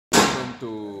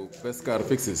to Best Car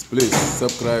Fixes. Please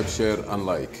subscribe, share, and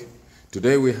like.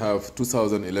 Today we have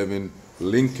 2011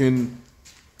 Linclin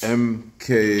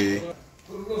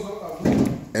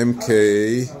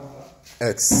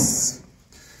MKX.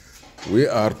 We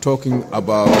are talking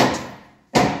about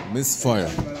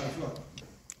misfire.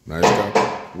 Nice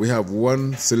car. We have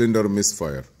one cylinder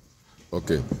misfire.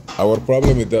 Okay. Our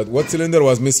problem is that what cylinder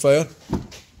was misfire?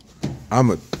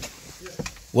 Ahmed.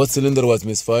 What cylinder was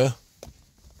misfire?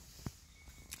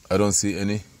 I don't see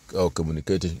any. Oh,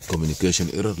 communication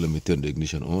error. Let me turn the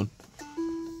ignition on.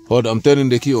 Hold, I'm turning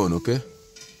the key on, okay?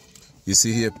 You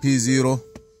see here P0,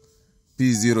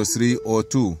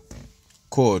 P0302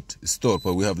 code stored,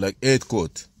 but we have like 8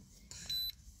 code.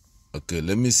 Okay,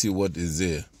 let me see what is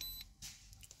there.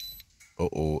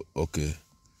 Okay.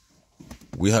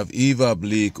 We have evap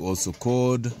leak also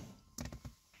code.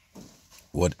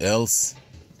 What else?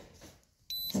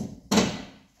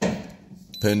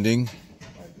 Pending.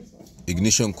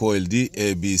 Ignition coil D,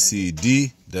 A, B, C,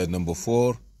 D, that number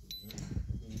 4.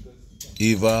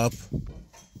 Evap.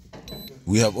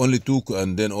 We have only 2,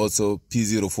 and then also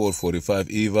P0445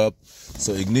 evap.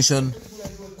 So ignition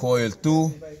coil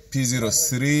 2,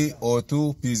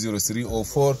 P0302,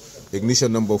 P0304,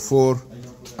 ignition number 4,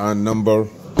 and number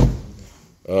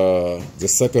the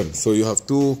second. So you have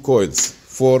 2 coils,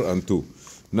 4 and 2.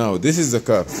 Now this is the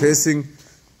car facing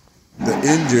the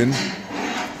engine.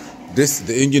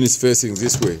 The engine is facing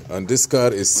this way, and this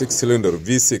car is 6-cylinder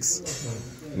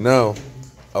V6. Now,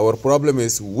 our problem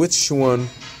is which one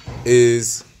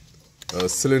is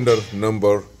cylinder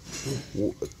number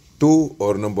 2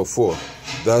 or number 4.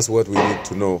 That's what we need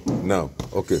to know now.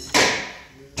 Okay.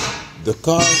 The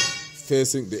car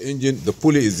facing the engine, the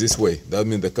pulley is this way. That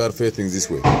means the car facing this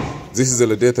way. This is the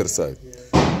radiator side.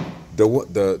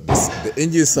 The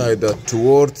engine side that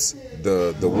towards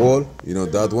the wall, you know,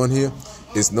 that one here,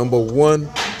 is number 1,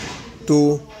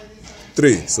 2,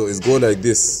 3. So it's go like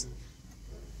this,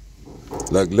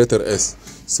 like letter S.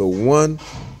 So 1,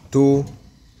 2,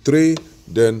 3,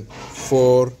 then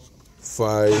 4,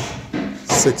 5,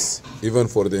 6. Even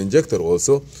for the injector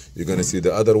also, you're gonna see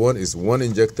the other one is 1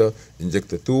 injector,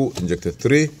 injector 2, injector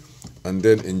 3, and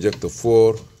then injector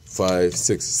 4, 5,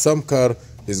 6. Some car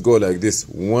is go like this: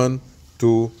 1,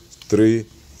 2, 3,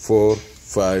 4,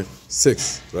 5,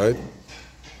 6. Right?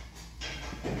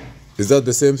 Is that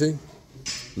the same thing?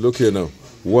 Look here now.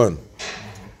 1,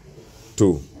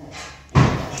 2,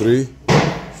 3,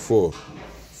 4,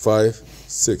 5,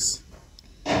 6.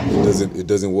 It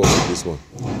doesn't work with this one.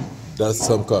 That's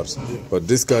some cars. But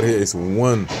this car here is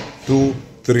 1, 2,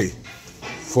 3,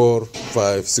 4,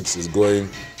 5, 6 is going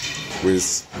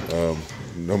with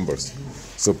numbers.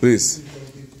 So please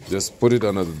just put it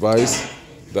on advice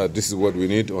that this is what we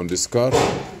need on this car.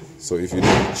 So if you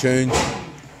need to change,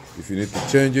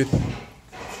 it,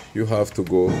 you have to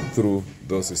go through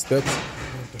those steps.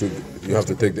 You have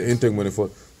to take the intake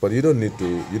manifold, but you don't need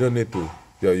to.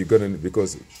 Yeah, you're gonna,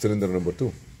 because cylinder number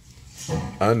 2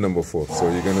 and number 4. So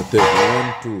you're gonna take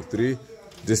 1, 2, 3.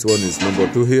 This one is number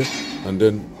 2 here, and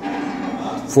then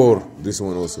 4. This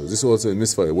one also. This also is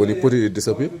misfire. When you put it, it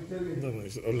disappears. No,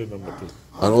 it's only number 2.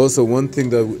 And also one thing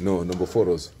that number 4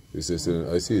 also. I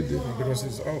see it there. Because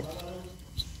it's out.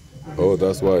 Oh,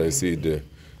 that's why I see it there.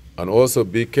 And also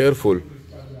be careful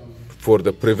for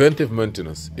the preventive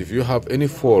maintenance. If you have any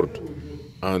fault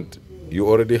and you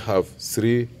already have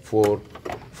 3, 4,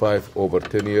 5 over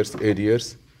 10 years, 8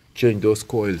 years, change those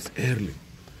coils early.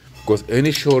 Because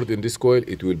any short in this coil,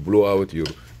 it will blow out your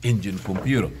engine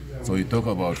computer. So you talk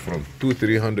about from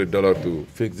 $200-300 to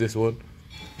fix this one.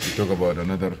 You talk about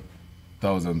another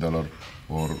 $1,000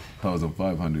 or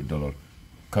 $1,500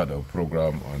 cut a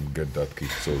program and get that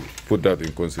kit. So put that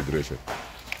in consideration.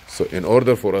 So in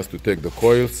order for us to take the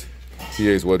coils,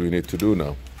 here is what we need to do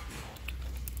now.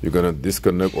 You're gonna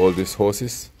disconnect all these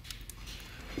hoses.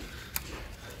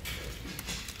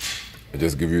 I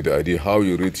just give you the idea how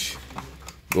you reach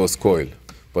those coils.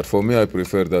 But for me, I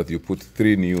prefer that you put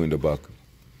 3 new in the back,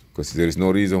 because there is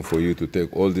no reason for you to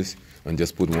take all this and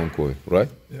just put 1 coil, right?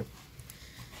 Yep.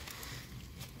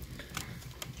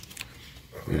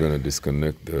 You're gonna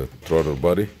disconnect the throttle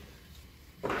body.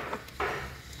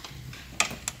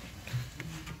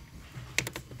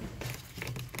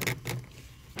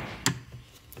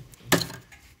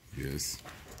 Yes,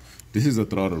 this is the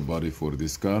throttle body for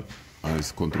this car, and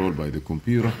it's controlled by the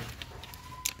computer.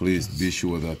 Please be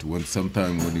sure that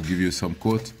sometime when you give you some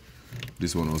code,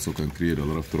 this one also can create a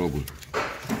lot of trouble.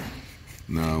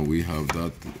 Now we have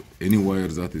that. Any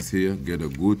wires that is here, get a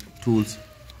good tools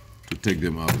to take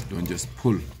them out. Don't just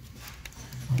pull.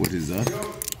 What is that?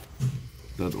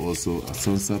 That also a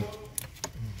sensor.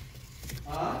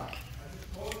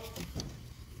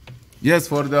 Yes,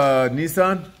 for the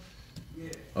Nissan?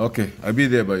 Okay, I'll be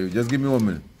there by you. Just give me 1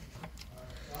 minute.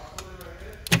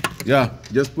 Yeah,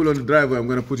 just pull on the driveway. I'm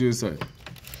going to put you inside.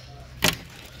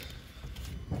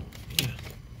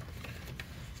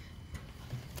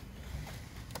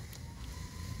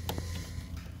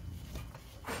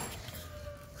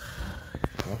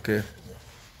 Okay,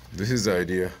 this is the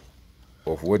idea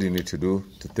of what you need to do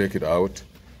to take it out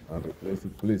and replace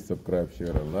it. Please subscribe,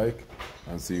 share, and like,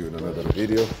 and see you in another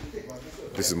video.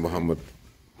 This is Muhammad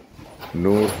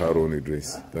Noor Harun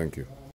Idris. Thank you.